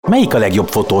Melyik a legjobb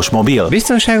fotós mobil?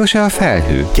 Biztonságos-e a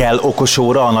felhő? Kell okos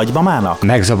óra a nagymamának?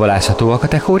 Megzabolázható a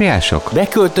kategóriások?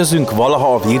 Beköltözünk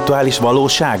valaha a virtuális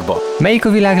valóságba? Melyik a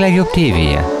világ legjobb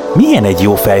tévéje? Milyen egy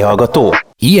jó fejhallgató?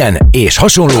 Ilyen és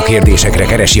hasonló kérdésekre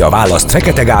keresi a választ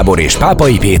Fekete Gábor és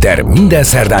Pápai Péter minden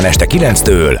szerdán este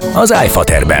 9-től az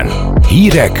iFaterben.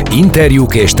 Hírek,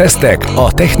 interjúk és tesztek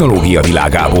a technológia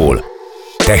világából.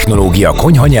 Technológia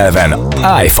konyhanyelven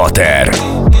iFater.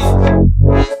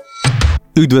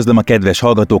 Üdvözlöm a kedves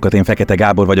hallgatókat, én Fekete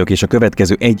Gábor vagyok, és a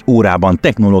következő 1 órában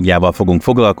technológiával fogunk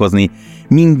foglalkozni.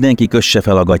 Mindenki kösse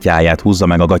fel a gatyáját, húzza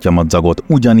meg a gatyamadzagot,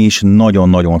 ugyanis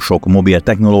nagyon-nagyon sok mobil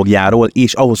technológiáról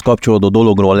és ahhoz kapcsolódó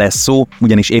dologról lesz szó,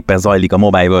 ugyanis éppen zajlik a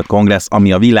Mobile World Congress,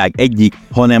 ami a világ egyik,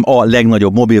 hanem a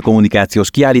legnagyobb mobil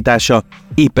kommunikációs kiállítása.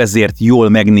 Épp ezért jól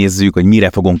megnézzük, hogy mire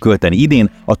fogunk költeni idén,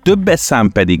 a többes szám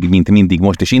pedig, mint mindig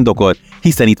most is indokolt,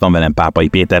 hiszen itt van velem Pápai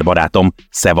Péter barátom.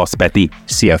 Szevasz, Peti!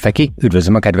 Szia, Feki!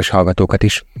 Üdvözlöm a kedves hallgatókat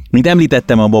is! Mint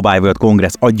említettem, a Mobile World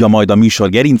Congress adja majd a műsor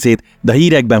gerincét, de a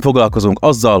hírekben foglalkozunk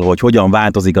azzal, hogy hogyan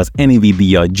változik az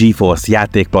Nvidia GeForce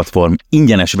játékplatform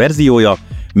ingyenes verziója,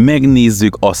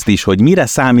 megnézzük azt is, hogy mire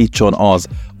számítson az,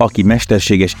 aki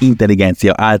mesterséges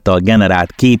intelligencia által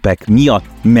generált képek miatt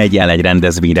megy el egy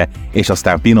rendezvényre, és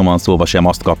aztán finoman szólva sem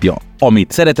azt kapja,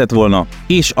 amit szeretett volna,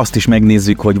 és azt is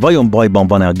megnézzük, hogy vajon bajban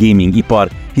van-e a gaming ipar,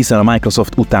 hiszen a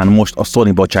Microsoft után most a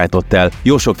Sony bocsájtott el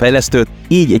jó sok fejlesztőt,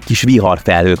 így egy kis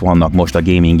viharfelhők vannak most a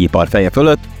gaming ipar feje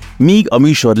fölött, míg a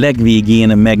műsor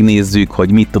legvégén megnézzük,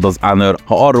 hogy mit tud az Honor,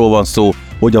 ha arról van szó,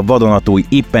 hogy a vadonatúj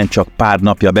éppen csak pár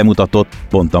napja bemutatott,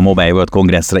 pont a Mobile World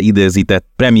Congressre időzített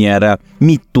premierrel,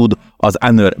 mit tud az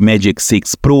Honor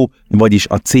Magic6 Pro, vagyis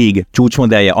a cég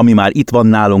csúcsmodellje, ami már itt van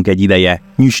nálunk egy ideje,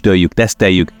 nyüstöljük,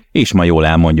 teszteljük, és ma jól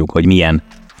elmondjuk, hogy milyen.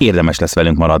 Érdemes lesz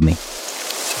velünk maradni.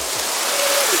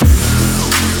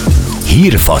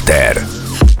 Hírfater.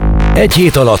 Egy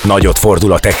hét alatt nagyot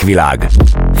fordul a techvilág.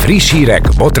 Friss hírek,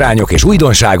 botrányok és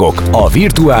újdonságok a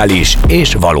virtuális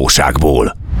és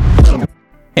valóságból.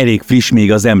 Elég friss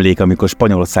még az emlék, amikor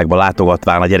Spanyolországba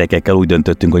látogatván a gyerekekkel úgy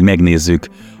döntöttünk, hogy megnézzük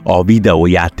a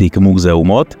videójáték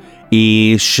múzeumot,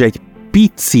 és egy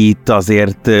picit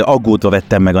azért aggódva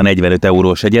vettem meg a 45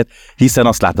 eurós jegyet, hiszen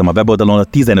azt láttam a weboldalon, hogy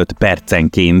 15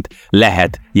 percenként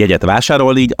lehet jegyet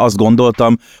vásárolni, így azt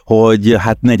gondoltam, hogy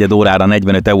hát negyed órára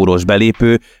 45 eurós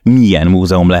belépő, milyen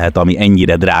múzeum lehet, ami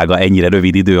ennyire drága, ennyire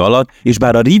rövid idő alatt, és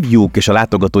bár a reviewk és a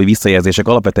látogatói visszajelzések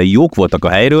alapvetően jók voltak a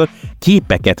helyről,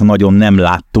 képeket nagyon nem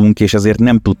láttunk, és ezért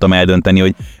nem tudtam eldönteni,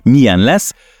 hogy milyen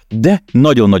lesz, de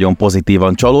nagyon-nagyon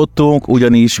pozitívan csalódtunk,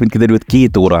 ugyanis, mint kiderült,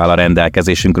 2 óra áll a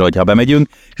rendelkezésünkre, hogyha bemegyünk,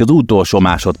 és az utolsó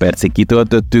másodpercig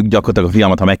kitöltöttük, gyakorlatilag a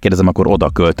fiamat, ha megkérdezem, akkor oda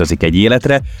költözik egy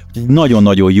életre.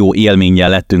 Nagyon-nagyon jó élménnyel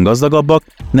lettünk gazdagabbak,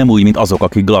 nem úgy, mint azok,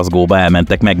 akik Glasgow-ba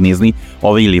elmentek megnézni a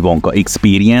Willy Wonka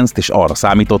Experience-t, és arra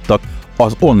számítottak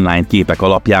az online képek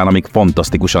alapján, amik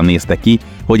fantasztikusan néztek ki,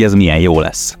 hogy ez milyen jó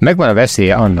lesz. Megvan a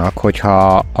veszélye annak,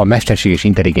 hogyha a mesterséges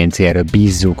intelligenciára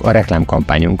bízzuk a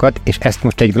reklámkampányunkat, és ezt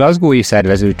most egy glasgowi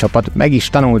szervezőcsapat meg is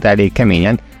tanult elég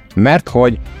keményen, mert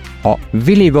hogy a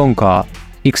Willy Wonka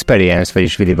Experience,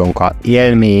 vagyis Willy Wonka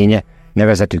élmény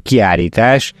nevezetű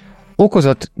kiállítás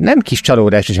okozott nem kis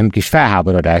csalódást és nem kis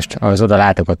felháborodást az oda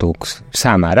látogatók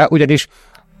számára, ugyanis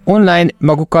online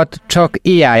magukat csak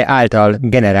AI által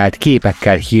generált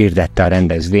képekkel hirdette a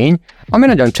rendezvény, ami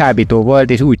nagyon csábító volt,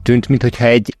 és úgy tűnt, mintha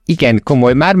egy igen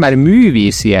komoly, már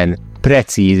művészien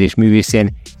precíz és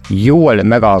művészien jól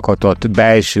megalkotott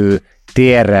belső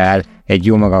térrel, egy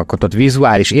jól megalkotott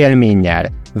vizuális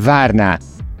élménnyel várná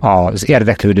az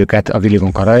érdeklődőket, a Willy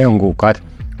Wonka rajongókat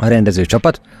a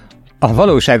rendezőcsapat. A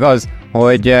valóság az,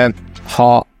 hogy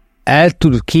ha el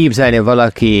tud képzelni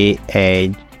valaki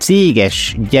egy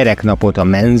céges gyereknapot a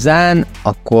menzán,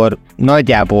 akkor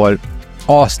nagyjából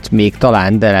azt még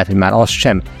talán, de lehet, hogy már azt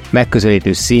sem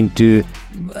megközelítő szintű,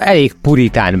 elég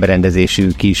puritán berendezésű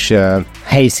kis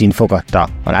helyszín fogadta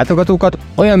a látogatókat,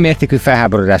 olyan mértékű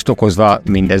felháborodást okozva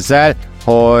mindezzel,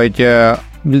 hogy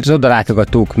az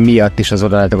odalátogatók miatt és az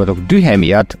odalátogatók dühe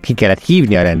miatt ki kellett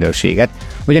hívni a rendőrséget,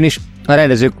 ugyanis a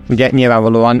rendezők ugye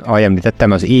nyilvánvalóan, ahogy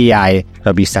említettem, az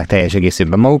AI-ra bízták teljes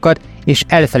egészében magukat, és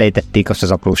elfelejtették azt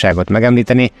az apróságot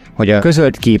megemlíteni, hogy a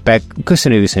közölt képek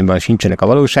köszönő viszonyban sincsenek a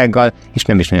valósággal, és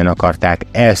nem is nagyon akarták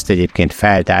ezt egyébként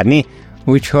feltárni.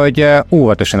 úgyhogy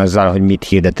óvatosan azzal, hogy mit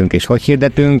hirdetünk és hogy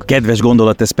hirdetünk. Kedves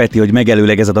gondolat ez, Peti, hogy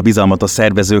megelőlegezed a bizalmat a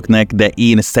szervezőknek, de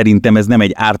én szerintem ez nem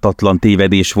egy ártatlan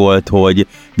tévedés volt, hogy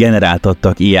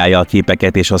generáltattak AI-jal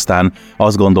képeket, és aztán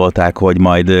azt gondolták, hogy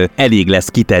majd elég lesz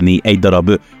kitenni egy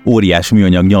darab óriás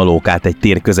műanyag nyalókát egy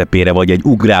tér közepére, vagy egy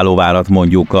ugrálóvárat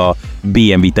mondjuk a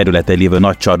BMW területen lévő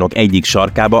nagycsarnok egyik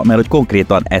sarkába, mert hogy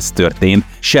konkrétan ez történt,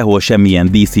 sehol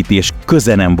semmilyen díszítés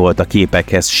köze nem volt a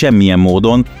képekhez semmilyen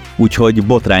módon, úgyhogy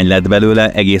botrány lett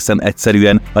belőle, egészen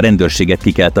egyszerűen a rendőrséget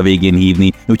ki kellett a végén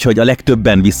hívni, úgyhogy a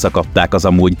legtöbben visszakapták az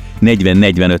amúgy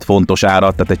 40-45 fontos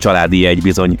árat, tehát egy családi jegy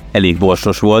bizony elég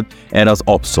borsos volt erre az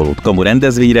abszolút kamu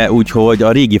rendezvényre, úgyhogy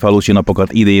a régi falusi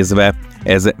napokat idézve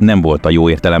ez nem volt a jó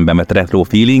értelemben vett retro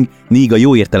feeling, míg a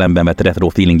jó értelemben vett retro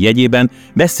feeling jegyében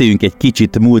beszéljünk egy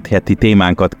kicsit múlt heti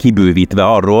témánkat kibővítve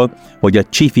arról, hogy a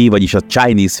Chifi, vagyis a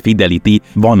Chinese Fidelity,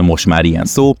 van most már ilyen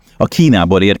szó, a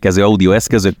Kínából érkező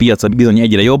audioeszközök piaca bizony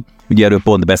egyre jobb, ugye erről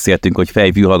pont beszéltünk, hogy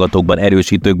fejfülhallgatókban,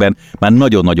 erősítőkben már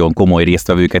nagyon-nagyon komoly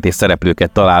résztvevőket és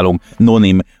szereplőket találunk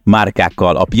nonim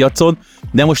márkákkal a piacon,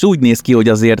 de most úgy néz ki, hogy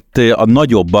azért a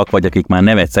nagyobbak, vagy akik már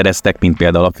nevet szereztek, mint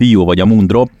például a Fio vagy a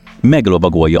Mundrop,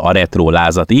 meglovagolja a retro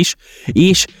lázat is,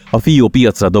 és a Fio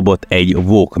piacra dobott egy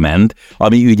Walkman-t,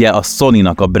 ami ugye a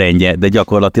Sony-nak a brandje, de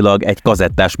gyakorlatilag egy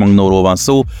kazettás magnóról van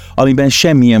szó, amiben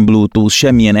semmilyen Bluetooth,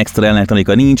 semmilyen extra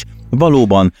elektronika nincs,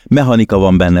 valóban mechanika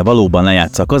van benne, valóban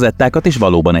lejátsza a kazettákat, és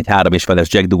valóban egy 3,5-es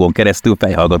jack dugon keresztül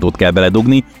fejhallgatót kell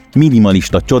beledugni,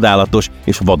 minimalista, csodálatos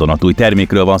és vadonatúj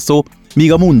termékről van szó,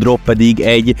 míg a Mundrop pedig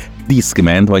egy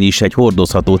Discman, vagyis egy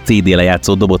hordozható CD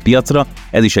lejátszót dobott piacra,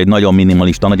 ez is egy nagyon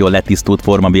minimalista, nagyon letisztult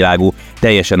formavilágú,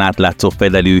 teljesen átlátszó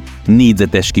fedelű,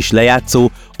 négyzetes kis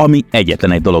lejátszó, ami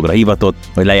egyetlen egy dologra hivatott,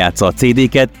 hogy lejátsza a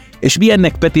CD-ket, és mi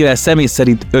ennek Petivel személy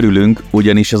szerint örülünk,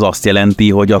 ugyanis ez azt jelenti,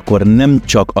 hogy akkor nem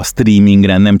csak a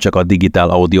streamingre, nem csak a digitál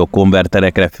audio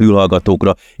konverterekre,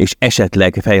 fülhallgatókra és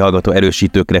esetleg fejhallgató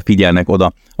erősítőkre figyelnek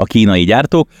oda a kínai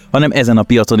gyártók, hanem ezen a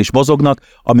piacon is mozognak,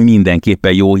 ami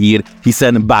mindenképpen jó hír,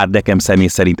 hiszen bár nekem személy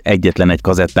szerint egyetlen egy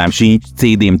kazettám sincs,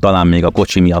 CD-m talán még a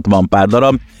kocsi miatt van pár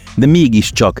darab, de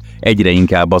mégiscsak egyre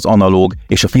inkább az analóg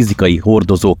és a fizikai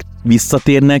hordozók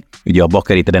visszatérnek, ugye a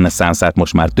bakelit reneszánszát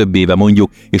most már több éve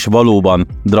mondjuk, és valóban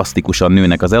drasztikusan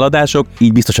nőnek az eladások,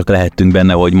 így biztosak lehettünk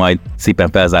benne, hogy majd szépen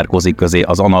felzárkózik közé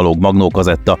az analóg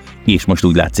magnókazetta, és most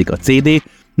úgy látszik a CD,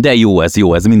 de jó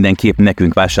ez, mindenképp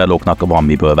nekünk vásárlóknak van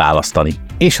miből választani.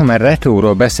 És ha már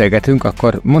retróról beszélgetünk,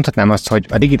 akkor mondhatnám azt, hogy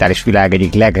a digitális világ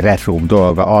egyik legretróbb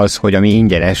dolga az, hogy ami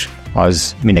ingyenes,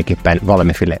 az mindenképpen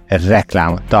valamiféle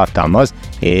reklámot tartalmaz,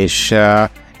 és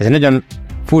ez egy nagyon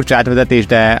furcsa átvezetés,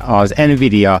 de az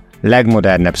Nvidia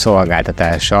legmodernebb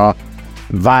szolgáltatása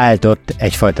váltott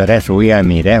egyfajta retro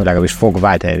élményre, legalábbis fog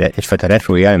váltani egyfajta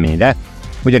retro élményre,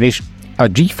 ugyanis a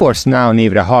GeForce Now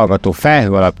névre hallgató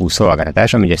felhő alapú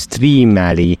szolgáltatás, ami ugye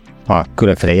streameli a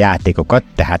különféle játékokat,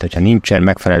 tehát hogyha nincsen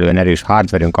megfelelően erős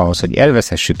hardverünk ahhoz, hogy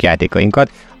elveszhessük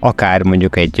játékainkat, akár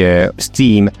mondjuk egy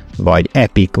Steam, vagy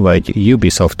Epic, vagy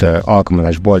Ubisoft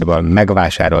alkalmazásboltban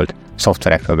megvásárolt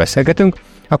szoftverekről beszélgetünk,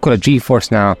 akkor a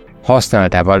GeForce Now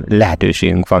használatával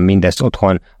lehetőségünk van mindezt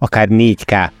otthon, akár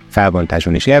 4K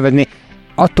felbontásban is élvezni,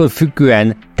 attól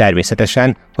függően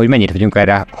természetesen, hogy mennyit vagyunk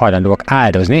erre hajlandóak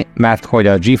áldozni, mert hogy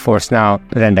a GeForce Now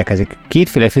rendelkezik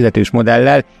kétféle fizetős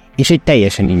modellel és egy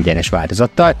teljesen ingyenes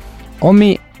változattal,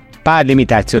 ami pár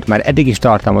limitációt már eddig is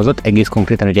tartalmazott, egész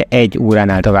konkrétan ugye 1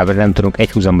 óránál továbbra nem tudunk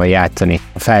egyhuzamban játszani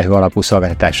a felhő alapú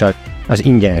szolgáltatással az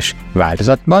ingyenes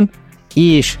változatban,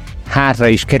 és hátra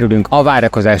is kerülünk a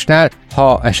várakozásnál,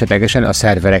 ha esetlegesen a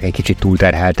szerverek egy kicsit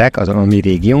túlterheltek azon a mi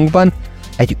régiónkban.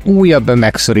 Egy újabb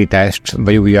megszorítást,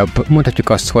 vagy újabb, mondhatjuk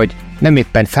azt, hogy nem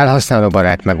éppen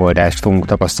felhasználóbarát megoldást fogunk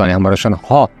tapasztalni hamarosan,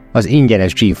 ha az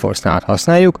ingyenes GeForce-nál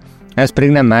használjuk, ez pedig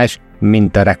nem más,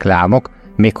 mint a reklámok,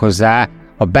 méghozzá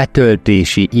a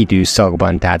betöltési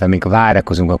időszakban, tehát amíg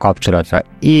várakozunk a kapcsolatra,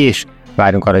 és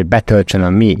várunk arra, hogy betöltsön a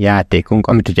mi játékunk,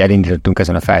 amit ugye elindítottunk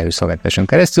ezen a felhőszolgáltatáson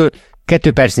keresztül,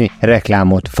 2 percnyi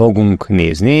reklámot fogunk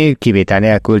nézni, kivétel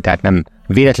nélkül, tehát nem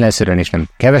véletlenszerűen és nem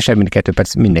kevesebb, mint 2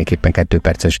 perc, mindenképpen 2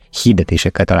 perces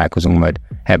hirdetésekkel találkozunk majd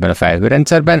ebben a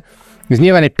felhőrendszerben. Ez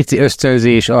nyilván egy pici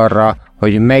ösztönzés arra,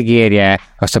 hogy megérje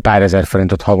azt a pár ezer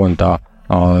forintot havonta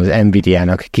az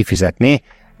Nvidia-nak kifizetni.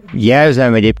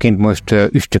 Jelzem egyébként most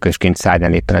üstökösként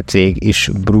szárnyal éppen a cég,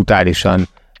 és brutálisan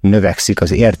növekszik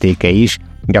az értéke is,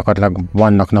 gyakorlatilag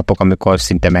vannak napok, amikor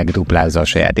szinte megduplázza a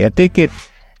saját értékét,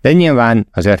 de nyilván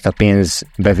azért a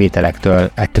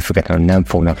pénzbevételektől ettől függetlenül nem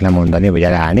fognak lemondani vagy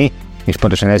elállni, és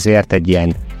pontosan ezért egy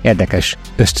ilyen érdekes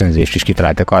ösztönzést is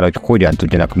kitaláltak arra, hogy hogyan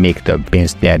tudjanak még több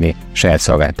pénzt nyerni saját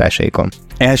szolgáltatásaikon.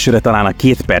 Elsőre talán a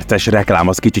 2 perces reklám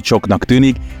az kicsit soknak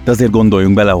tűnik, de azért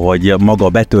gondoljunk bele, hogy maga a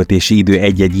betöltési idő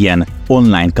egy-egy ilyen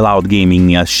online cloud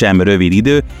gamingnél sem rövid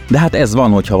idő, de hát ez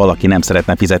van, hogyha valaki nem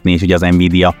szeretne fizetni, és ugye az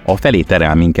Nvidia a felé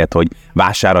terel minket, hogy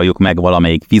vásároljuk meg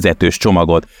valamelyik fizetős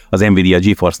csomagot az Nvidia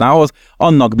GeForce Now-hoz,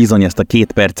 annak bizony ezt a 2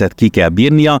 percet ki kell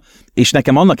bírnia, és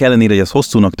nekem annak ellenére, hogy ez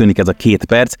hosszúnak tűnik ez a 2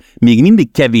 perc, még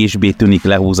mindig kevésbé tűnik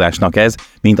lehúzásnak ez,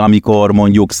 mint amikor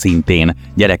mondjuk szintén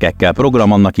gyerekekkel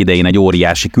program, annak idején egy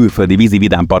óriási külföldi vízi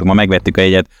vidámparkban megvettük a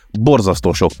jegyet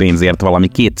borzasztó sok pénzért, valami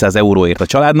 200 euróért a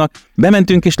családnak,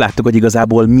 bementünk és láttuk, hogy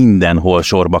igazából mindenhol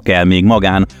sorba kell még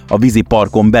magán a vízi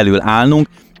parkon belül állnunk,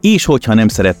 és hogyha nem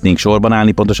szeretnénk sorban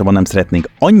állni, pontosabban nem szeretnénk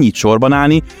annyit sorban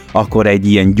állni, akkor egy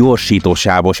ilyen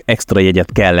gyorsítósávos extra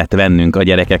jegyet kellett vennünk a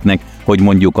gyerekeknek, hogy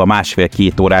mondjuk a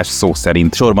 1,5-2 órás szó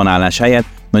szerint sorban állás helyett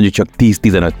mondjuk csak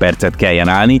 10-15 percet kelljen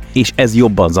állni, és ez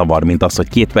jobban zavar, mint az, hogy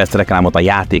 2 perc reklámot a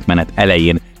játékmenet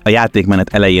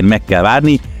elején meg kell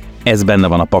várni. Ez benne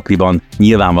van a pakliban,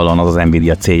 nyilvánvalóan az az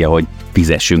Nvidia célja, hogy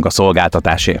fizessünk a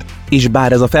szolgáltatásért. És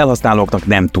bár ez a felhasználóknak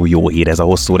nem túl jó hír ez a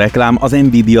hosszú reklám, az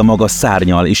Nvidia maga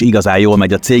szárnyal és igazán jól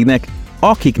megy a cégnek,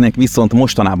 akiknek viszont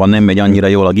mostanában nem megy annyira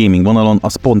jól a gaming vonalon,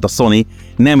 az pont a Sony.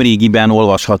 Nemrégiben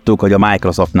olvashattuk, hogy a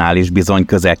Microsoftnál is bizony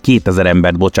közel 2000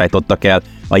 embert bocsájtottak el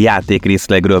a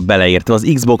játékrészlegről beleértve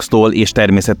az Xbox-tól és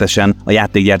természetesen a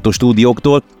játékgyártó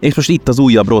stúdióktól, és most itt az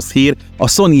újabb rossz hír, a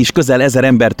Sony is közel 1000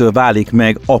 embertől válik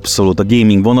meg abszolút a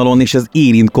gaming vonalon, és ez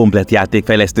érint komplett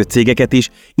játékfejlesztő cégeket is,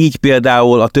 így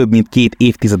például a több mint 2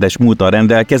 évtizedes múlttal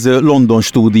rendelkező London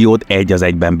stúdiót egy az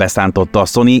egyben beszántotta a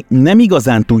Sony. Nem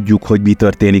igazán tudjuk, hogy mi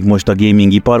történik most a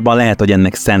gaming iparban, lehet, hogy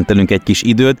ennek szentelünk egy kis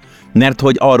időt, mert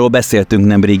hogy arról beszéltünk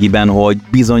nemrégiben, hogy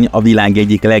bizony a világ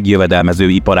egyik legjövedelmezőbb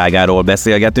iparágáról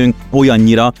beszélgetünk,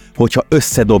 olyannyira, hogyha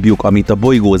összedobjuk, amit a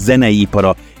bolygó zenei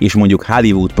ipara és mondjuk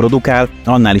Hollywood produkál,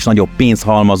 annál is nagyobb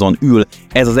pénzhalmazon ül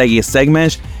ez az egész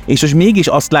szegmens, és most mégis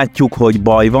azt látjuk, hogy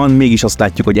baj van, mégis azt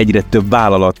látjuk, hogy egyre több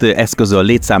vállalat eszközöl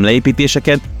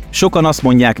létszámleépítéseket. Sokan azt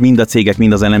mondják, mind a cégek,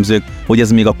 mind az elemzők, hogy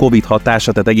ez még a Covid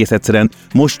hatása, tehát egész egyszerűen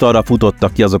most arra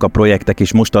futottak ki azok a projektek,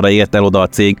 és most arra ért el oda a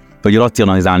cég, hogy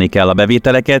racionalizálni kell a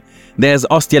bevételeket, de ez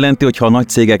azt jelenti, hogy ha a nagy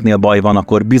cégeknél baj van,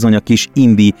 akkor bizony a kis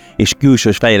indie és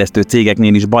külsős fejlesztő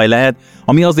cégeknél is baj lehet,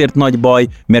 ami azért nagy baj,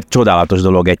 mert csodálatos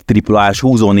dolog egy AAA-s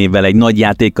húzónévvel egy nagy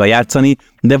játékkal játszani,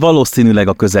 de valószínűleg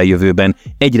a közeljövőben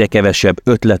egyre kevesebb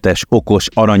ötletes, okos,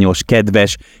 aranyos,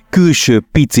 kedves, külső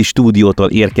pici stúdiótól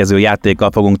érkező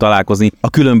játékkal fogunk találkozni a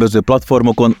különböző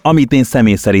platformokon, amit én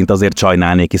személy szerint azért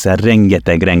sajnálnék, hiszen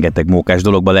rengeteg mókás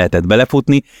dologba lehetett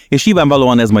belefutni, és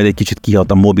nyilvánvalóan ez majd egy kicsit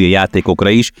kihat a mobil játékokra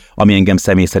is, ami engem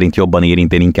személy szerint jobban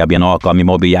érint, én inkább ilyen alkalmi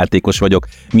mobil játékos vagyok,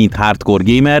 mint hardcore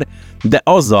gamer, de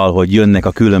azzal, hogy jönnek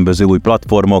a különböző új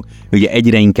platformok, ugye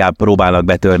egyre inkább próbálnak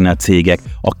betörni a cégek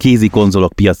a kézi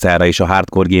konzolok piacára és a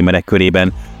hardcore gamerek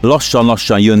körében,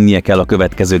 lassan jönnie kell a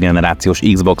következő generációs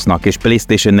Xboxnak és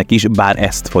PlayStationnek is, bár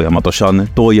ezt folyamatosan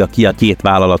tolja ki a 2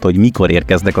 vállalat, hogy mikor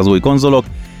érkeznek az új konzolok,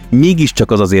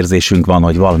 mégiscsak az az érzésünk van,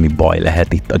 hogy valami baj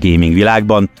lehet itt a gaming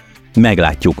világban.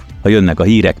 Meglátjuk, ha jönnek a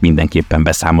hírek, mindenképpen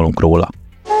beszámolunk róla.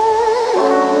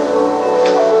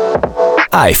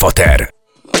 iFater.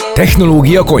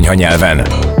 Technológia konyha nyelven.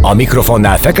 A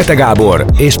mikrofonnál Fekete Gábor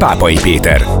és Pápai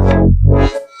Péter.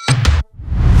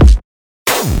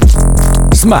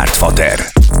 Smartfater.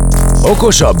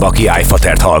 Okosabb, aki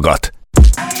iFatert hallgat.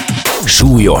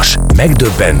 Súlyos,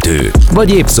 megdöbbentő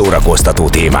vagy épp szórakoztató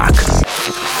témák.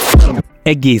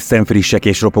 Egészen frissek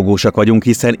és ropogósak vagyunk,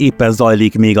 hiszen éppen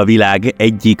zajlik még a világ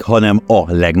egyik, hanem a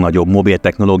legnagyobb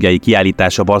mobiltechnológiai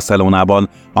kiállítása Barcelonában,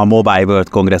 a Mobile World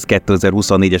Congress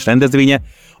 2024-es rendezvénye,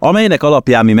 amelynek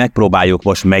alapján mi megpróbáljuk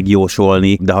most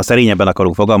megjósolni, de ha szerényebben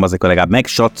akarunk fogalmazni, akkor legalább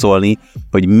megsatszolni,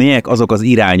 hogy melyek azok az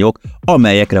irányok,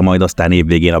 amelyekre majd aztán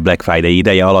évvégén a Black Friday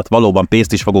ideje alatt valóban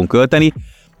pénzt is fogunk költeni,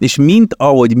 és mint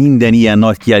ahogy minden ilyen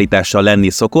nagy kiállítással lenni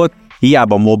szokott,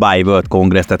 hiába Mobile World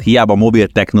Congress, tehát hiába mobil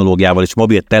technológiával és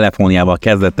mobil telefonjával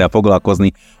kezdett el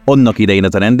foglalkozni annak idején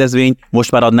ez a rendezvény,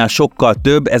 most már annál sokkal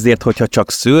több, ezért hogyha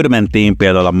csak szőrmentén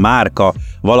például a márka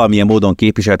valamilyen módon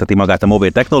képviselteti magát a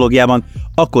mobil technológiában,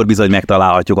 akkor bizony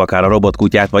megtalálhatjuk akár a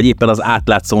robotkutyát, vagy éppen az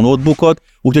átlátszó notebookot,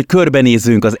 úgyhogy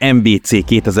körbenézzünk az MWC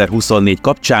 2024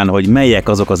 kapcsán, hogy melyek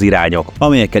azok az irányok,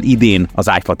 amelyekkel idén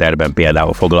az iFaterben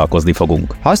például foglalkozni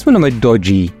fogunk. Ha azt mondom, hogy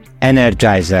Doji,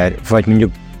 Energizer, vagy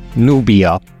mondjuk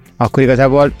Nubia, akkor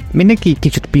igazából mindenki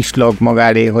kicsit pislog maga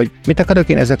elé, hogy mit akarok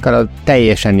én ezekkel a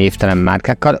teljesen névtelen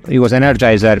márkákkal. Jó, az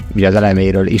Energizer ugye az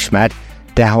eleméről ismert,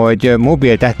 de hogy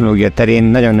mobil technológia terén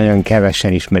nagyon-nagyon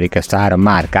kevesen ismerik ezt a 3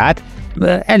 márkát.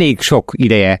 Elég sok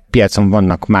ideje piacon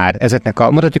vannak már ezeknek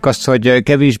mondhatjuk azt, hogy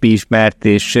kevésbé ismert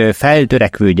és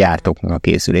feltörekvő gyártóknak a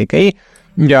készülékei.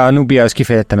 Ugye a Nubia az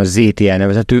kifejezetten a ZTE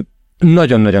nevezetű,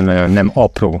 nagyon-nagyon nem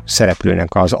apró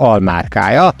szereplőnek az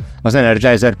almárkája, az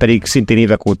Energizer pedig szintén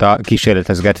évek óta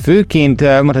kísérletezget. Főként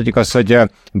mondhatjuk azt, hogy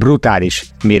brutális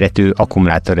méretű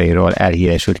akkumulátorairól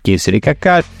elhíresült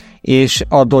készülékekkel, és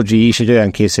a Doji is egy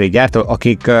olyan készülékgyártó,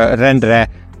 akik rendre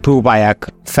próbálják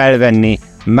felvenni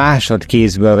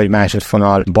másodkézből vagy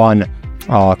másodfonalban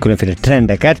a különféle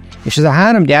trendeket, és ez a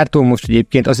 3 gyártó most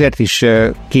egyébként azért is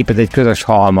képez egy közös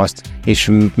halmazt,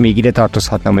 és még ide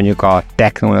tartozhatna mondjuk a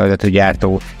technológiai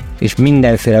gyártó, és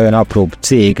mindenféle olyan apróbb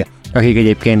cég, akik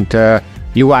egyébként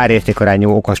jó árértékarányú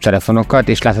okostelefonokat,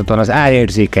 és láthatóan az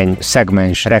árérzékeny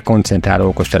szegmensre koncentráló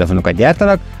okostelefonokat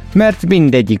gyártanak, mert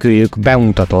mindegyikőjük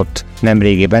bemutatott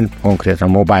nemrégében, konkrétan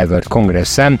a Mobile World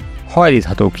Congressen,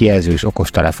 hajlítható kijelzős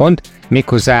okostelefont,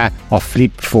 méghozzá a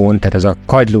flip phone, tehát ez a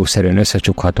kagylószerűen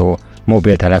összecsukható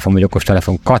mobiltelefon vagy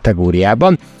okostelefon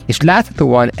kategóriában, és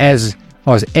láthatóan ez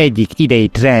az egyik idei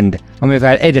trend,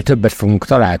 amivel egyre többet fogunk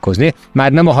találkozni.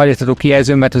 Már nem a hajlítható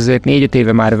kijelző, mert azért 4-5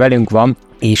 éve már velünk van,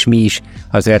 és mi is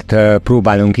azért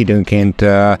próbálunk időnként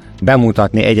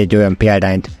bemutatni egy-egy olyan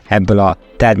példányt ebből a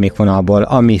termékvonalból,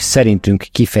 ami szerintünk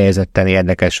kifejezetten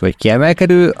érdekes vagy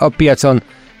kiemelkedő a piacon.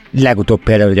 Legutóbb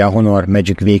például ugye a Honor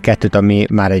Magic6 ami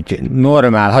már egy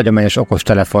normál, hagyományos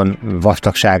okostelefon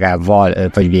vastagságával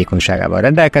vagy vékonyságával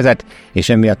rendelkezett, és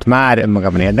emiatt már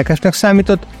magában érdekesnek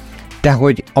számított, de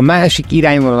hogy a másik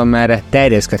irányvonalon merre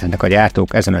terjeszkedhetnek a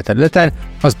gyártók ezen a területen,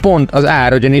 az pont az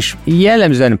ár, ugyanis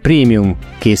jellemzően prémium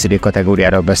készülék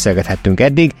kategóriáról beszélgethettünk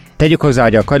eddig. Tegyük hozzá,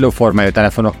 hogy a kagylóformájú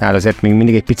telefonoknál azért még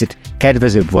mindig egy picit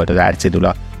kedvezőbb volt az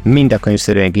árcédula, mind a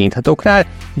könyvszerűen kinyithatóknál,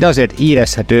 de azért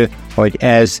érezhető, hogy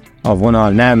ez a vonal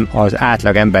nem az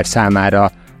átlag ember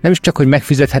számára nem is csak, hogy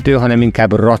megfizethető, hanem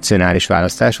inkább racionális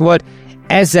választás volt.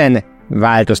 Ezen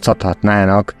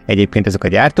változtathatnának egyébként ezek a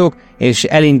gyártók, és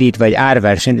elindítva egy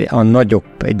árversenyt a nagyobb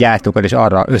gyártókat is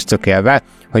arra ösztökélve,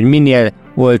 hogy minél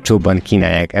olcsóbban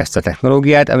kínálják ezt a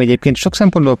technológiát, ami egyébként sok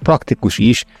szempontból praktikus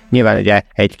is, nyilván ugye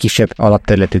egy kisebb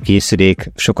alapterületű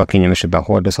készülék sokkal kényelmesebben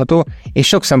hordozható, és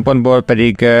sok szempontból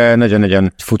pedig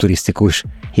nagyon-nagyon futurisztikus,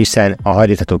 hiszen a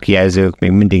hajlítható kijelzők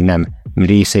még mindig nem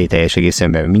részei teljes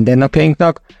egészében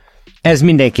mindennapjainknak. Ez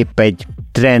mindenképp egy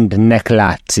trendnek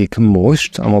látszik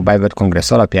most a Mobile World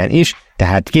Congress alapján is,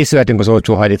 tehát készülhetünk az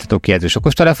olcsó hajlítható kijelzős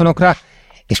okostelefonokra,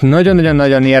 és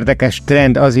nagyon-nagyon érdekes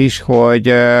trend az is,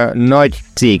 hogy nagy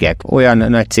cégek, olyan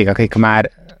nagy cégek, akik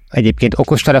már egyébként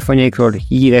okostelefonjaikról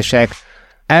híresek,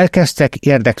 elkezdtek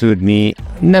érdeklődni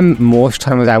nem most,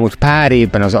 hanem az elmúlt pár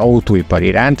évben az autóipar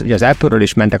iránt. Ugye az Apple-ről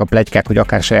is mentek a pletykák, hogy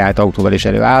akár saját autóval is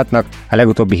előállhatnak. A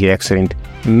legutóbbi hírek szerint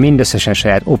mindösszesen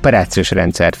saját operációs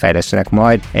rendszert fejlesztenek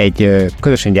majd egy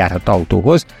közösen gyártott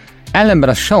autóhoz. Ellenben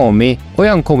a Xiaomi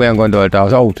olyan komolyan gondolta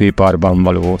az autóiparban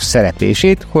való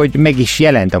szereplését, hogy meg is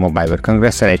jelent a Mobile World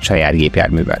Congressen egy saját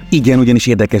gépjárművel. Igen, ugyanis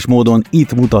érdekes módon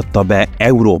itt mutatta be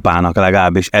Európának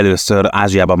legalábbis először,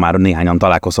 Ázsiában már néhányan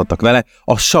találkozhattak vele,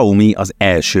 a Xiaomi az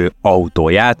első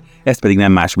autóját, ez pedig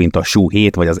nem más, mint a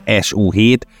SU7 vagy az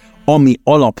SU7, ami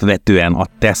alapvetően a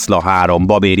Tesla 3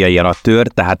 babérjai alatt tör,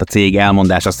 tehát a cég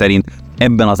elmondása szerint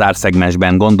ebben az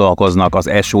árszegmensben gondolkoznak az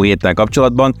SU7-tel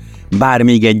kapcsolatban, bár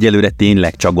még egyelőre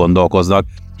tényleg csak gondolkoznak,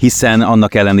 hiszen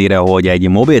annak ellenére, hogy egy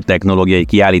mobil technológiai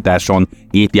kiállításon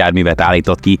gépjárművet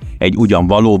állított ki egy ugyan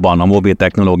valóban a mobil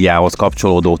technológiához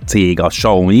kapcsolódó cég, a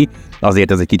Xiaomi,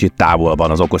 azért ez egy kicsit távol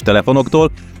van az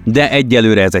okostelefonoktól, de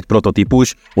egyelőre ez egy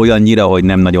prototípus, olyannyira, hogy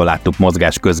nem nagyon láttuk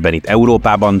mozgás közben itt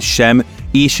Európában sem,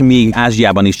 és még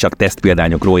Ázsiában is csak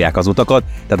tesztpéldányok rólják az utakat,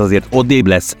 tehát azért odébb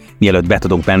lesz, mielőtt be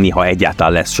tudunk menni, ha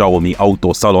egyáltalán lesz Xiaomi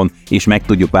autószalon, és meg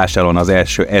tudjuk vásárolni az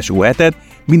első SU7-et.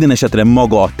 Minden esetre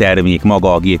maga a termék,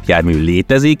 maga a gépjármű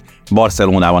létezik,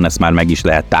 Barcelonában ezt már meg is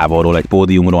lehet távolról egy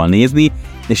pódiumról nézni,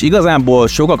 és igazából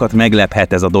sokakat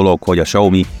meglephet ez a dolog, hogy a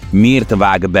Xiaomi miért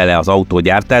vág bele az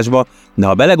autógyártásba, de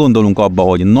ha belegondolunk abba,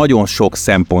 hogy nagyon sok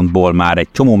szempontból már egy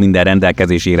csomó minden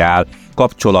rendelkezésére áll,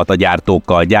 kapcsolat a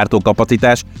gyártókkal,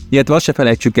 gyártókapacitás, illetve azt se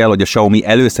felejtsük el, hogy a Xiaomi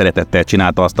előszeretettel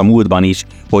csinálta azt a múltban is,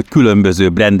 hogy különböző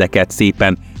brandeket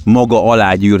szépen maga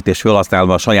alá gyűrt és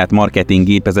felhasználva a saját marketing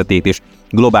gépezetét és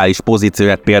globális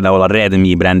pozícióját, például a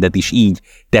Redmi brandet is így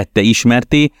tette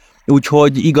ismerté,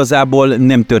 úgyhogy igazából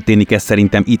nem történik ez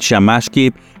szerintem itt sem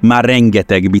másképp, már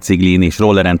rengeteg biciklin és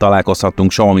rolleren találkozhattunk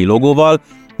Xiaomi logóval,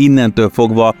 innentől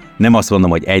fogva nem azt mondom,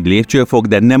 hogy egy lépcsőfok,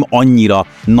 de nem annyira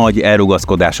nagy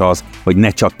elrugaszkodás az, hogy ne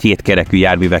csak kétkerekű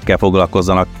járművekkel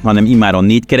foglalkozzanak, hanem immáron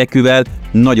négykerekűvel,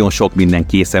 nagyon sok minden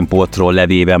készen polcról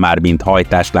levéve már, mint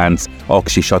hajtáslánc,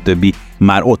 aksi, stb.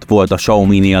 már ott volt a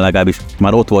Xiaomi-nél, legalábbis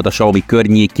már ott volt a Xiaomi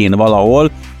környékén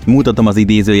valahol. Mutatom az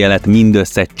idézőjelet,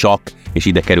 mindössze csak, és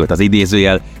ide került az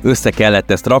idézőjel, össze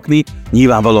kellett ezt rakni.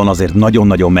 Nyilvánvalóan azért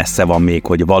nagyon-nagyon messze van még,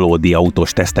 hogy valódi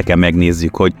autós teszteken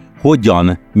megnézzük, hogy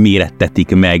hogyan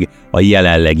mérettetik meg a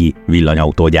jelenlegi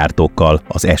villanyautógyártókkal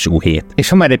az SU7. És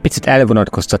ha már egy picit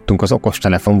elvonatkoztattunk az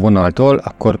okostelefon vonaltól,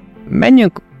 akkor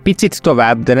menjünk picit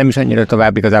tovább, de nem is annyira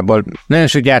tovább igazából. Nagyon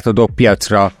sok gyártó dob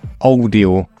piacra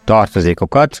audio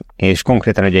tartozékokat, és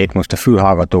konkrétan ugye itt most a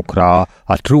fülhallgatókra,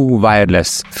 a True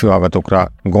Wireless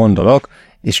fülhallgatókra gondolok,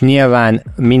 és nyilván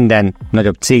minden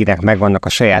nagyobb cégnek megvannak a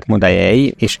saját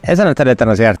modelljei, és ezen a területen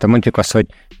azért mondjuk azt, hogy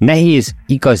nehéz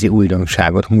igazi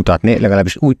újdonságot mutatni,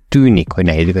 legalábbis úgy tűnik, hogy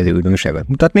nehéz igazi újdonságot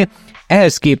mutatni.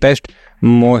 Ehhez képest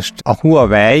most a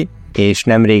Huawei, és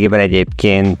nemrégiben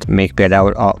egyébként még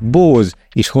például a Bose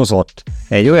is hozott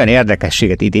egy olyan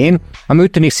érdekességet idén, ami úgy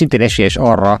tűnik szintén esélyes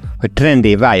arra, hogy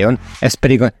trendé váljon, ez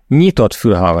pedig a nyitott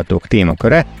fülhallgatók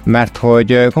témaköre, mert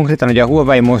hogy konkrétan ugye a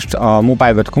Huawei most a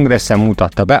Mobile World Congressen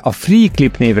mutatta be a Free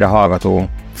Clip névre hallgató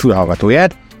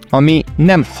fülhallgatóját, ami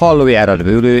nem hallójárat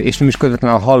bőlő, és nem is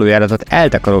közvetlenül a hallójáratot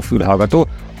eltakaró fülhallgató,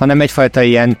 hanem egyfajta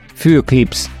ilyen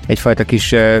fülklipsz, egyfajta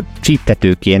kis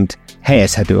csittetőként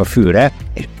helyezhető a fülre,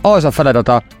 és az a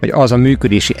feladata, vagy az a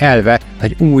működési elve,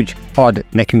 hogy úgy ad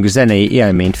nekünk zenei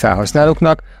élményt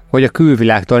felhasználóknak, hogy a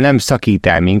külvilágtól nem szakít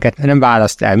el minket, nem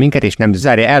választ el minket, és nem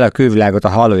zárja el a külvilágot a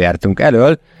hallójáratunk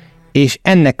elől, és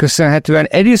ennek köszönhetően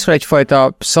egyrésztről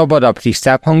egyfajta szabadabb,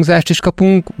 tisztább hangzást is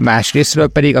kapunk, másrésztről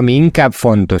pedig, ami inkább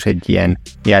fontos egy ilyen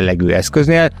jellegű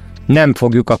eszköznél, nem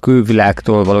fogjuk a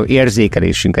külvilágtól való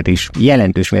érzékelésünket is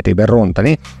jelentős mértékben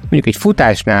rontani. Mondjuk egy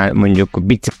futásnál, mondjuk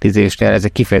biciklizésnél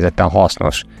ezek kifejezetten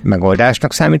hasznos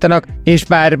megoldásnak számítanak, és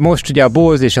bár most ugye a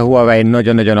Bose és a Huawei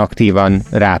nagyon-nagyon aktívan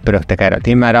rápörögtek erre a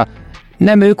témára,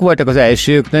 nem ők voltak az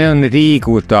elsők, nagyon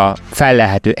régóta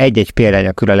fellelhető egy-egy példány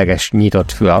a különleges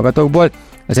nyitott fülhallgatókból.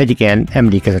 Az egyik ilyen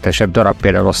emlékezetesebb darab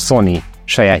például a Sony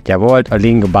sajátja volt, a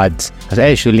Linkbuds, az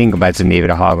első Linkbuds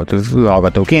névre hallgató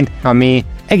fülhallgatóként, ami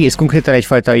egész konkrétan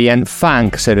egyfajta ilyen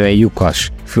funk-szerűen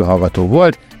lyukas fülhallgató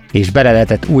volt, és bele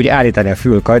lehetett úgy állítani a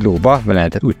fülkagylóba, bele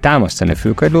lehetett úgy támasztani a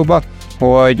fülkagylóba,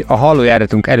 hogy a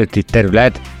hallójáratunk előtti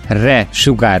területre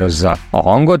sugározza a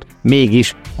hangot,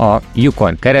 mégis a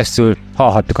lyukon keresztül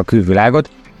hallhattuk a külvilágot.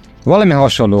 Valami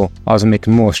hasonló az, amit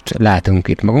most látunk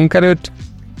itt magunk előtt,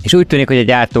 és úgy tűnik, hogy a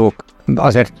gyártók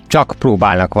azért csak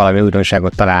próbálnak valami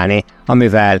újdonságot találni,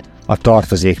 amivel a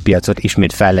tartozékpiacot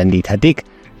ismét fellendíthetik.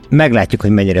 Meglátjuk, hogy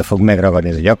mennyire fog megragadni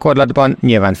ez a gyakorlatban,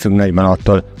 nyilván függ nagyban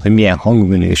attól, hogy milyen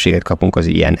hangminőséget kapunk az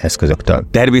ilyen eszközöktől.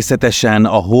 Természetesen a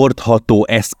hordható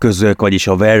eszközök, vagyis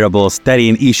a wearables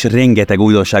terén is rengeteg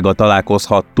újdonsággal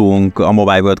találkozhattunk a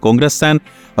Mobile World Congressen.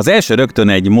 Az első rögtön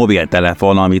egy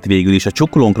mobiltelefon, amit végül is a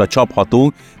csuklónkra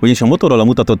csaphatunk, ugyanis a Motorola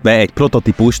mutatott be egy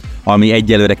prototípust, ami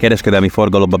egyelőre kereskedelmi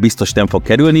forgalomba biztos nem fog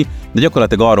kerülni, de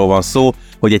gyakorlatilag arról van szó,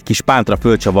 hogy egy kis pántra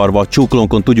fölcsavarva a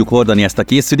csuklónkon tudjuk hordani ezt a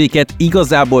készüléket.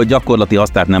 Igazából gyakorlati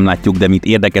hasznát nem látjuk, de mint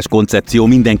érdekes koncepció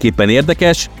mindenképpen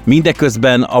érdekes.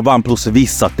 Mindeközben a OnePlus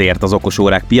visszatért az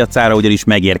okosórák piacára, ugyanis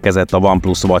megérkezett a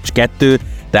OnePlus Watch 2,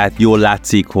 tehát jól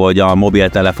látszik, hogy a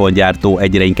mobiltelefongyártó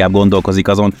egyre inkább gondolkozik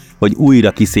azon, hogy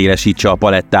újra kiszélesítse a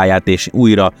palettáját, és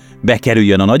újra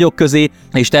bekerüljön a nagyok közé,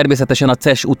 és természetesen a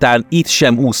CES után itt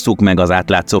sem ússzuk meg az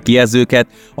átlátszó kijelzőket.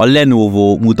 A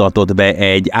Lenovo mutatott be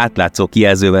egy átlátszó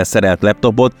kijelzővel szerelt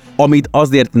laptopot, amit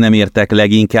azért nem értek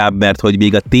leginkább, mert hogy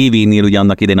még a tévénél, ugye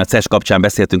annak idején a CES kapcsán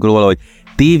beszéltünk róla, hogy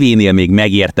tévénél még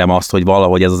megértem azt, hogy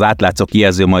valahogy ez az átlátszó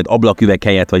kijelző majd ablaküveg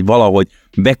helyett, vagy valahogy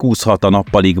bekúszhat a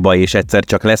nappalikba, és egyszer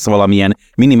csak lesz valamilyen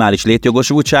minimális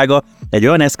létjogosultsága. Egy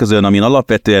olyan eszközön, amin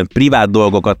alapvetően privát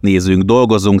dolgokat nézünk,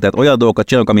 dolgozunk, tehát olyan dolgokat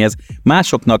csinálunk, amihez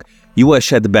másoknak jó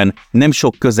esetben nem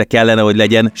sok köze kellene, hogy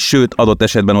legyen, sőt, adott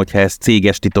esetben, hogyha ez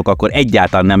céges titok, akkor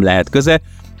egyáltalán nem lehet köze.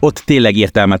 Ott tényleg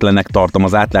értelmetlennek tartom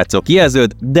az átlátszó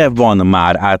kijelzőt, de van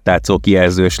már átlátszó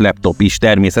kijelzős laptop is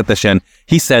természetesen,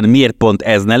 hiszen miért pont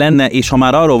ez ne lenne, és ha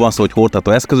már arról van szó, hogy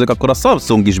hordható eszközök, akkor a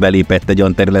Samsung is belépett egy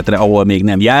olyan területre, ahol még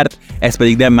nem járt, ez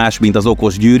pedig nem más, mint az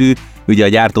okos gyűrű. Ugye a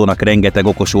gyártónak rengeteg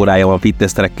okos órája van,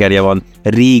 fitness trackerje van,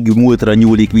 rég múltra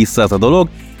nyúlik vissza az a dolog,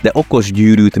 de okos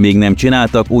gyűrűt még nem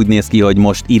csináltak, úgy néz ki, hogy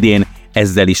most idén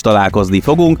ezzel is találkozni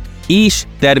fogunk, és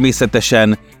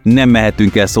természetesen nem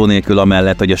mehetünk el szó nélkül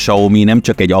amellett, hogy a Xiaomi nem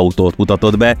csak egy autót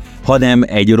mutatott be, hanem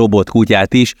egy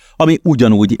robotkutyát is, ami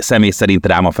ugyanúgy személy szerint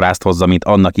rámafrászt hozza, mint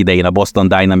annak idején a Boston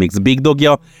Dynamics Big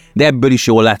Dogja, de ebből is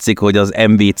jól látszik, hogy az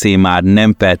MWC már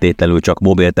nem feltétlenül csak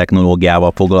mobil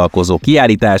technológiával foglalkozó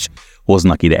kiállítás,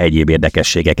 hoznak ide egyéb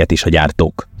érdekességeket is a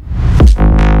gyártók.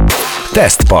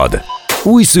 Tesztpad.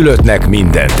 Újszülöttnek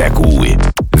minden tech új.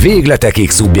 végletekig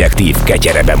szubjektív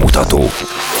ketyere bemutató.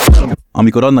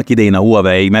 Amikor annak idején a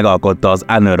Huawei megalkotta az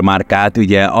Honor márkát,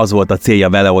 ugye az volt a célja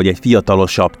vele, hogy egy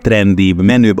fiatalosabb, trendibb,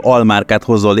 menőbb almárkát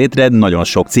hozzon létre. Nagyon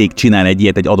sok cég csinál egy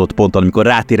ilyet egy adott ponton, amikor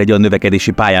rátér egy olyan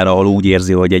növekedési pályára, ahol úgy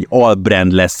érzi, hogy egy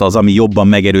albrand lesz az, ami jobban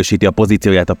megerősíti a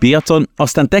pozícióját a piacon.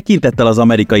 Aztán tekintettel az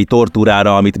amerikai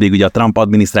tortúrára, amit még ugye a Trump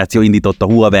adminisztráció indított a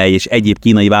Huawei és egyéb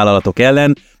kínai vállalatok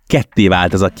ellen, ketté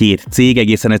vált ez a két cég,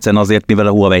 egészen egyszerűen azért, mivel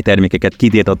a Huawei termékeket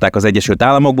kitiltották az Egyesült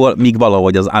Államokból, míg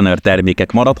valahogy az Honor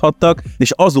termékek maradhattak,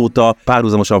 és azóta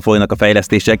párhuzamosan folynak a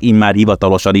fejlesztések, immár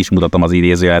hivatalosan is mutatom az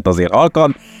idézőjelet azért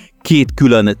halkan, két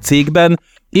külön cégben.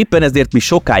 Éppen ezért mi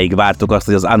sokáig vártuk azt,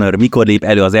 hogy az Honor mikor lép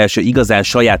elő az első igazán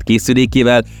saját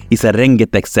készülékével, hiszen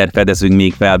rengetegszer fedezünk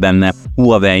még fel benne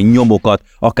Huawei nyomokat,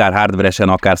 akár hardveresen,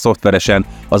 akár szoftveresen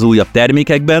az újabb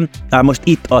termékekben. Ám most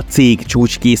itt a cég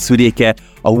csúcskészüléke,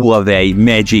 a Huawei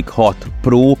Magic6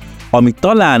 Pro, ami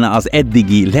talán az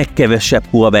eddigi legkevesebb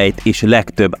Huawei-t és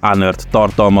legtöbb Honort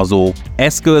tartalmazó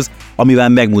eszköz, amivel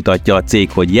megmutatja a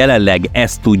cég, hogy jelenleg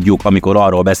ezt tudjuk, amikor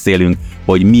arról beszélünk,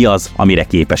 hogy mi az, amire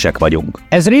képesek vagyunk.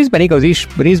 Ez részben igaz is,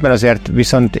 részben azért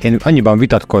viszont én annyiban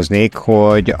vitatkoznék,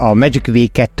 hogy a Magic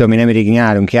V2, ami nemrég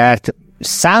nyárunk járt,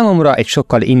 számomra egy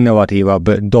sokkal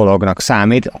innovatívabb dolognak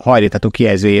számít, hajlítható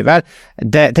kijelzőjével,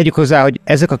 de tegyük hozzá, hogy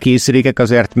ezek a készülékek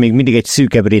azért még mindig egy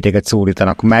szűkebb réteget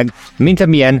szólítanak meg, mint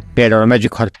amilyen például a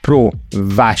Magic6 Pro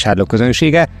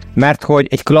vásárlóközönsége, mert hogy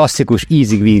egy klasszikus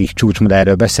ízig-vírig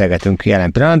csúcsmodellről beszélgetünk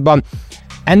jelen pillanatban.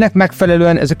 Ennek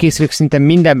megfelelően ez a készülék szinte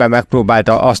mindenben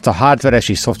megpróbálta azt a hardveres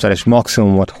és szoftveres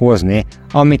maximumot hozni,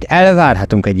 amit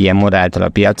elvárhatunk egy ilyen modelltől a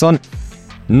piacon.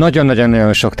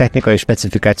 Nagyon-nagyon sok technikai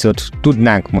specifikációt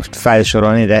tudnánk most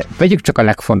felsorolni, de vegyük csak a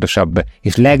legfontosabb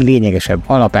és leglényegesebb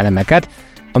alapelemeket.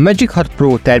 A Magic6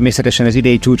 Pro természetesen az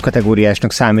idei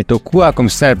csúcskategóriásnak számító Qualcomm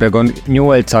Snapdragon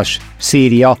 8-as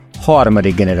széria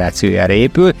harmadik generációjára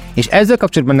épül, és ezzel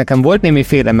kapcsolatban nekem volt némi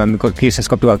félelmem, amikor készhez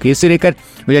kaptuk a készüléket,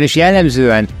 ugyanis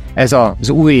jellemzően ez az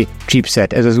új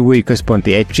chipset, ez az új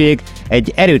központi egység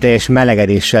egy erőteljes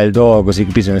melegedéssel dolgozik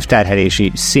bizonyos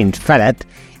terhelési szint felett,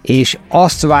 és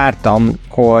azt vártam,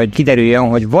 hogy kiderüljön,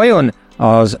 hogy vajon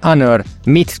az Honor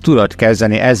mit tudott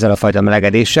kezdeni ezzel a fajta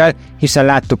melegedéssel, hiszen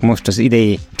láttuk most az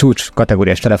idei csúcs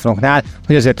kategóriás telefonoknál,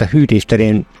 hogy azért a hűtés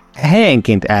terén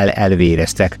helyenként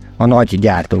elvéreztek a nagy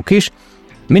gyártók is.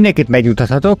 Mindenkit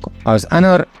megnyugtathatok, az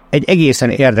Honor egy egészen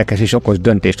érdekes és okos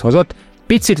döntést hozott,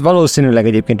 picit valószínűleg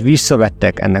egyébként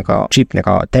visszavettek ennek a chipnek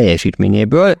a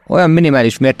teljesítményéből, olyan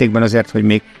minimális mértékben azért, hogy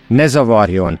még ne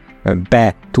zavarjon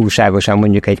be túlságosan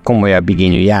mondjuk egy komolyabb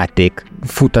igényű játék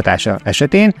futtatása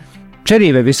esetén.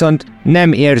 Cserébe viszont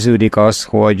nem érződik az,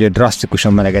 hogy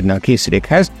drasztikusan melegedne a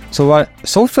készülékhez, szóval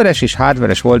szoftveres és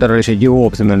hardveres oldalról is egy jó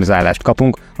optimalizálást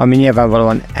kapunk, ami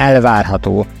nyilvánvalóan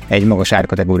elvárható egy magas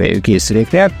árkategóriájú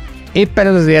készüléknél. Éppen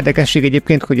az az érdekesség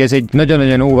egyébként, hogy ez egy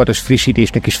nagyon-nagyon óvatos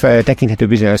frissítésnek is tekinthető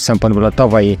bizonyos szempontból a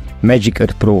tavalyi Magic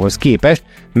 5 Prohoz képest,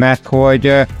 mert hogy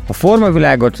a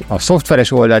formavilágot, a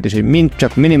szoftveres oldalt is mind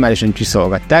csak minimálisan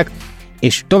csiszolgatták,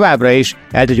 és továbbra is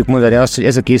el tudjuk mondani azt, hogy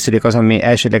ez a készülék az, ami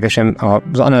elsődlegesen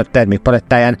az Honor termék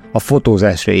palettáján a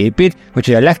fotózásra épít,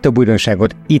 úgyhogy a legtöbb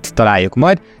újdonságot itt találjuk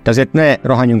majd, de azért ne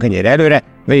rohanjunk ennyire előre,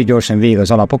 vegyük gyorsan végig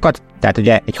az alapokat, tehát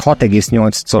ugye egy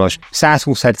 6,8 colos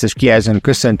 120 Hz-es kijelzőn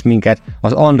köszönt minket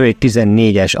az Android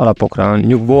 14-es alapokra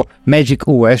nyugvó Magic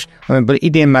OS, amiből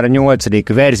idén már a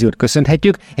 8. verziót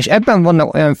köszönhetjük, és ebben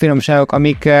vannak olyan finomságok,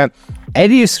 amik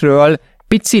egyrészről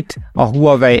picit a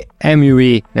Huawei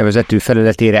MUI nevezetű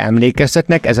felületére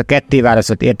emlékeztetnek, ez a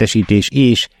kettéválasztott értesítés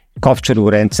és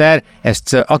kapcsolórendszer,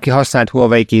 ezt aki használt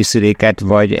Huawei készüléket,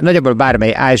 vagy nagyjából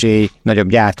bármely ázsiai nagyobb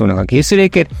gyártónak a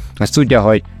készülékét, azt tudja,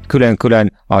 hogy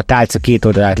külön-külön a tálca két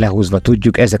oldalát lehúzva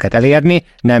tudjuk ezeket elérni,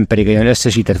 nem pedig olyan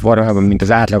összesített formában, mint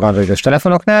az átlag androidos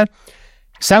telefonoknál.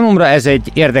 Számomra ez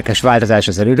egy érdekes változás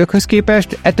az elődökhöz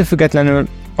képest, ettől függetlenül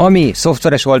ami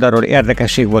szoftveres oldalról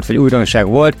érdekesség volt, vagy újdonság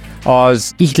volt,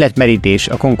 az ihletmerítés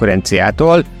a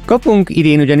konkurenciától. Kapunk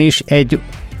idén ugyanis egy,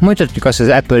 mondhatjuk azt, az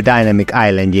Apple Dynamic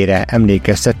Islandjére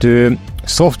emlékeztető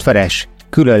szoftveres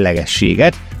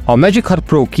különlegességet. A Magic6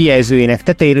 Pro kijelzőjének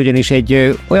tetején ugyanis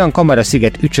egy olyan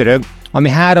kamerasziget ücsörög,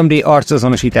 ami 3D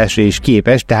arcazonosításra is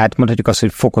képes, tehát mondhatjuk azt,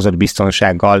 hogy fokozott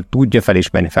biztonsággal tudja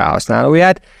felismerni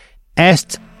felhasználóját.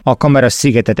 Ezt a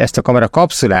kameraszigetet, ezt a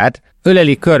kamerakapszulát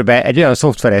öleli körbe egy olyan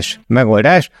szoftveres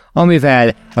megoldás,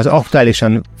 amivel az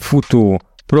aktuálisan futó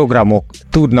programok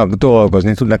tudnak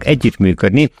dolgozni, tudnak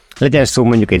együttműködni, legyen szó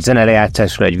mondjuk egy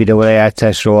zenelejátszásról, egy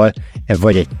videólejátszásról,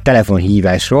 vagy egy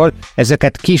telefonhívásról.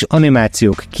 Ezeket kis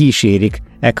animációk kísérik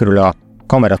ekkörül a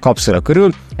kamera kapszula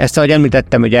körül. Ezt, ahogy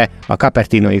említettem, ugye a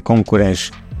Cupertinoi konkurens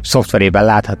szoftverében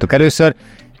láthattuk először.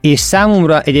 és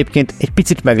számomra egyébként egy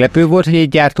picit meglepő volt, hogy egy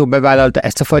gyártó bevállalta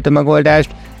ezt a fajta megoldást,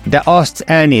 de azt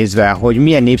elnézve, hogy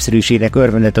milyen népszerűségnek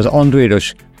örvendett az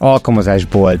androidos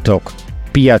alkalmazásboltok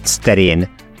piac terén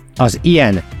az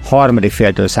ilyen harmadik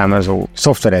féltől származó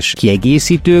szoftveres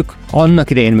kiegészítők, annak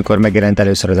idején, mikor megjelent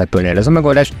először az Apple-nél ez a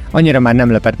megoldás, annyira már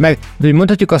nem lepett meg, de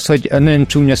mondhatjuk azt, hogy nagyon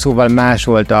csúnya szóval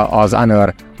másolta az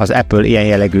Honor az Apple ilyen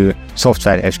jellegű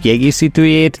szoftveres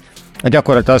kiegészítőjét. A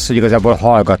gyakorlat az, hogy igazából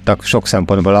hallgattak sok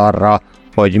szempontból arra,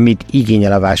 hogy mit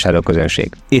igényel a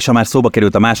vásárlóközönség. És ha már szóba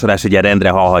került a másolás, ugye rendre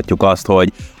hallhatjuk azt,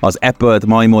 hogy az Apple-t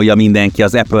majmolja mindenki,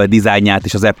 az Apple dizájnját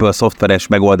és az Apple szoftveres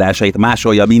megoldásait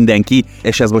másolja mindenki,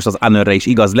 és ez most az Honorra is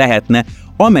igaz lehetne,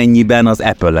 amennyiben az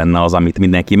Apple lenne az, amit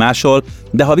mindenki másol,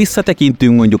 de ha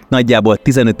visszatekintünk mondjuk nagyjából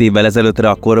 15 évvel ezelőttre,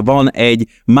 akkor van egy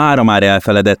mára már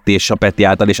elfeledett és a Peti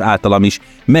által és általam is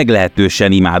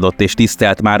meglehetősen imádott és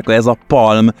tisztelt márka, ez a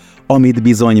Palm, amit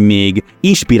bizony még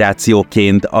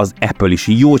inspirációként az Apple is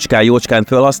jócskán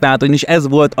felhasználta, és ez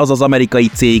volt az az amerikai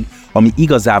cég, ami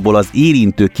igazából az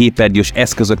érintő képernyős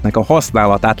eszközöknek a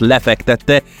használatát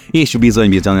lefektette, és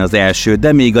bizony az első,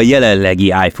 de még a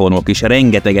jelenlegi iPhone-ok is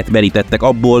rengeteget merítettek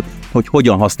abból, hogy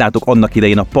hogyan használtuk annak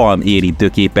idején a Palm érintő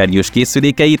képernyős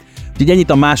készülékeit. Úgyhogy ennyit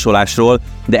a másolásról,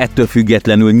 de ettől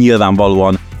függetlenül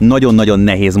nyilvánvalóan nagyon-nagyon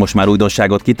nehéz most már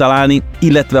újdonságot kitalálni,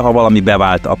 illetve ha valami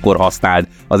bevált, akkor használd,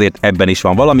 azért ebben is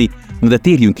van valami, de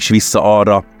térjünk is vissza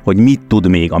arra, hogy mit tud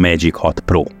még a Magic 6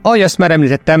 Pro. Ahogy azt már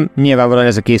említettem, nyilvánvalóan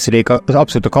ez a készülék az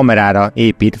abszolút a kamerára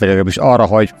épít, vagy legalábbis arra,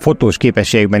 hogy fotós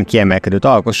képességben kiemelkedőt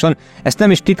alkosson. Ezt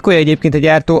nem is titkolja egyébként a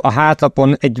gyártó, a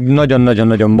hátlapon egy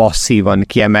nagyon-nagyon-nagyon masszívan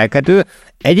kiemelkedő.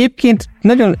 Egyébként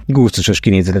nagyon gusztusos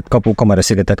kinézetet kapunk,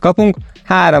 kameraszigetet kapunk,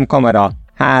 3 kamera,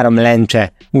 3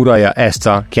 lencse uralja ezt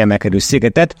a kiemelkedő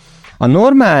szigetet. A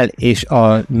normál és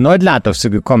a nagy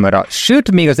látószögű kamera,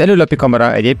 sőt még az előlapi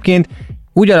kamera egyébként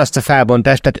ugyanazt a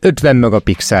felbontást, tehát 50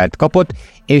 megapixelt kapott,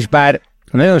 és bár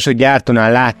nagyon sok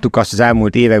gyártónál láttuk azt az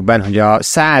elmúlt években, hogy a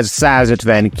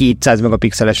 100-150-200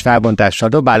 megapixeles felbontással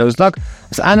dobáloznak,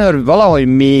 az Honor valahogy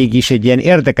mégis egy ilyen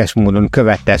érdekes módon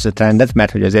követte ezt a trendet,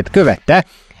 mert hogy azért követte,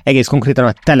 egész konkrétan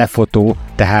a telefotó,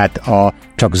 tehát a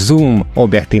csak zoom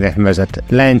objektívnek nevezett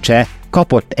lencse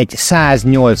kapott egy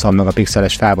 180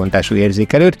 megapixeles felbontású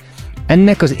érzékelőt,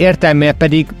 ennek az értelme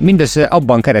pedig mindössze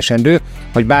abban keresendő,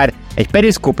 hogy bár egy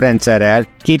periszkóp rendszerrel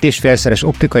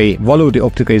 2,5-szeres valódi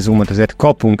optikai zoomot azért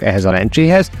kapunk ehhez a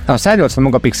lencséhez, a 180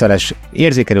 megapixeles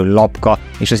érzékelő lapka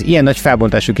és az ilyen nagy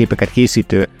felbontású képeket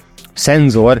készítő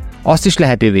szenzor azt is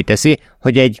lehetővé teszi,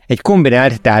 hogy egy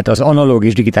kombinált, tehát az analóg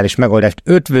és digitális megoldást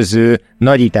ötvöző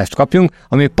nagyítást kapjunk,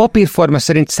 ami papírforma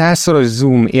szerint 100-szoros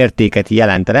zoom értéket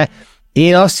jelentene.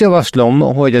 Én azt javaslom,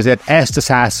 hogy azért ezt a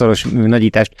 100-szoros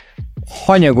nagyítást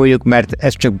hanyagoljuk, mert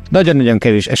ez csak nagyon-nagyon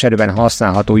kevés esetben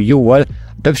használható jól,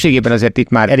 többségében azért itt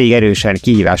már elég erősen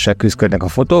kihívással küzdködnek a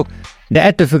fotók, de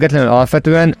ettől függetlenül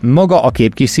alapvetően maga a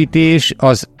képkészítés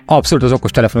az abszolút az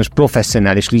okostelefonos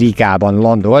professzionális ligában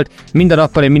landolt. Mind a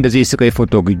nappali, mind az éjszakai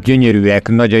fotók gyönyörűek,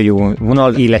 nagyon jó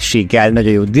vonalélességgel,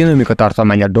 nagyon jó dinamika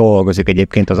tartománnyal dolgozik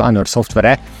egyébként az Honor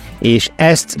szoftvere, és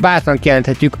ezt bátran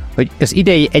kijelenthetjük, hogy az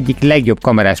idei egyik legjobb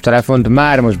kamerás telefont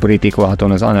már most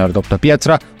borítékolhatóan az Honor dobta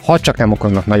piacra, ha csak nem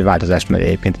okoznak nagy változást meg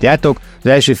egyébként a gyártók. Az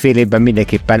első fél évben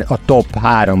mindenképpen a top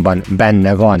 3-ban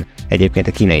benne van egyébként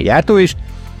a kínai gyártó is.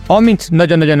 Amint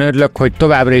nagyon-nagyon örülök, hogy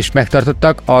továbbra is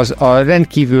megtartottak, az a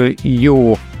rendkívül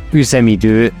jó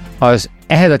üzemidő, az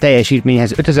ehhez a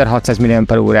teljesítményhez 5600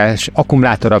 mAh-órás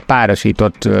akkumulátorral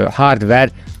párosított hardware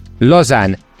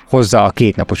lazán hozza a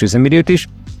 2 napos üzemidőt is.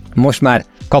 Most már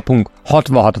kapunk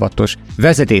 66 wattos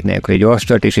vezeték nélküli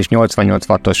gyorstöltés és 88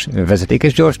 wattos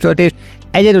vezetékes gyorstöltés.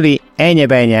 Egyedüli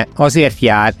ennye-bennye azért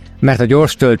jár, mert a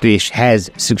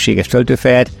gyorstöltéshez szükséges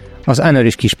töltőfejet az Honor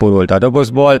is kispórolta a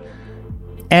dobozból.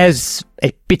 Ez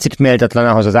egy picit méltatlan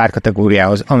ahhoz az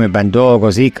árkategóriához, amiben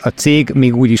dolgozik a cég,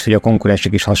 még úgy is, hogy a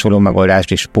konkurensek is hasonló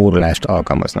megoldást és spórolást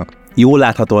alkalmaznak. Jól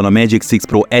láthatóan a Magic 6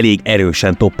 Pro elég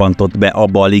erősen toppantott be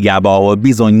abba a ligába, ahol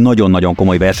bizony nagyon-nagyon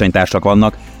komoly versenytársak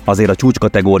vannak, azért a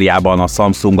csúcskategóriában a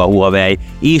Samsung, a Huawei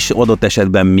és adott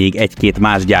esetben még egy-két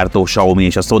más gyártó, Xiaomi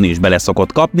és a Sony is bele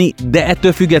szokott kapni, de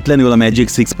ettől függetlenül a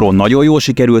Magic 6 Pro nagyon jól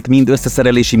sikerült, mind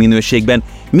összeszerelési minőségben,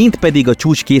 mind pedig a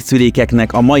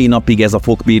csúcskészülékeknek a mai napig ez a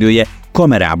fogmérője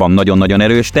kamerában nagyon-nagyon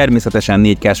erős, természetesen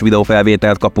 4K-s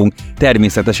videófelvételt kapunk,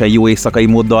 természetesen jó éjszakai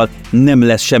móddal, nem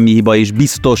lesz semmi hiba, és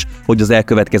biztos, hogy az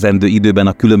elkövetkezendő időben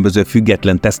a különböző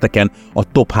független teszteken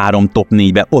a top 3, top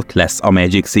 4-be ott lesz a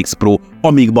Magic 6 Pro,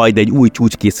 amíg majd egy új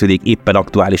csúcskészülék éppen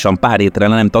aktuálisan pár hétre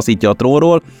nem taszítja a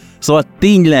trónról, Szóval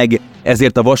tényleg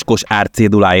ezért a vaskos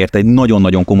árcéduláért egy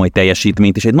nagyon-nagyon komoly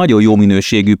teljesítményt és egy nagyon jó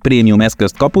minőségű prémium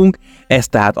eszközt kapunk, ez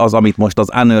tehát az, amit most az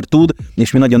Honor tud,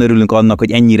 és mi nagyon örülünk annak,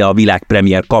 hogy ennyire a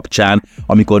világpremiér kapcsán,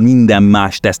 amikor minden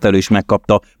más tesztelő is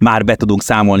megkapta, már be tudunk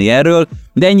számolni erről,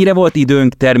 de ennyire volt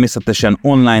időnk, természetesen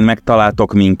online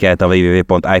megtaláltok minket a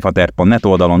www.ifater.net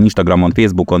oldalon, Instagramon,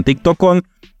 Facebookon, TikTokon,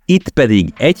 itt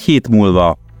pedig egy hét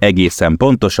múlva egészen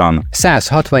pontosan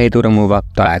 167 óra múlva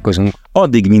találkozunk.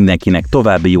 Addig mindenkinek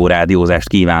további jó rádiózást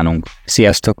kívánunk.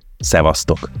 Sziasztok!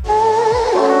 Szevasztok!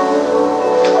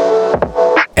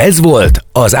 Ez volt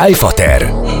az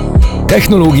iFater.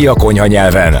 Technológia konyha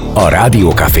nyelven a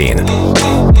Rádiókafén.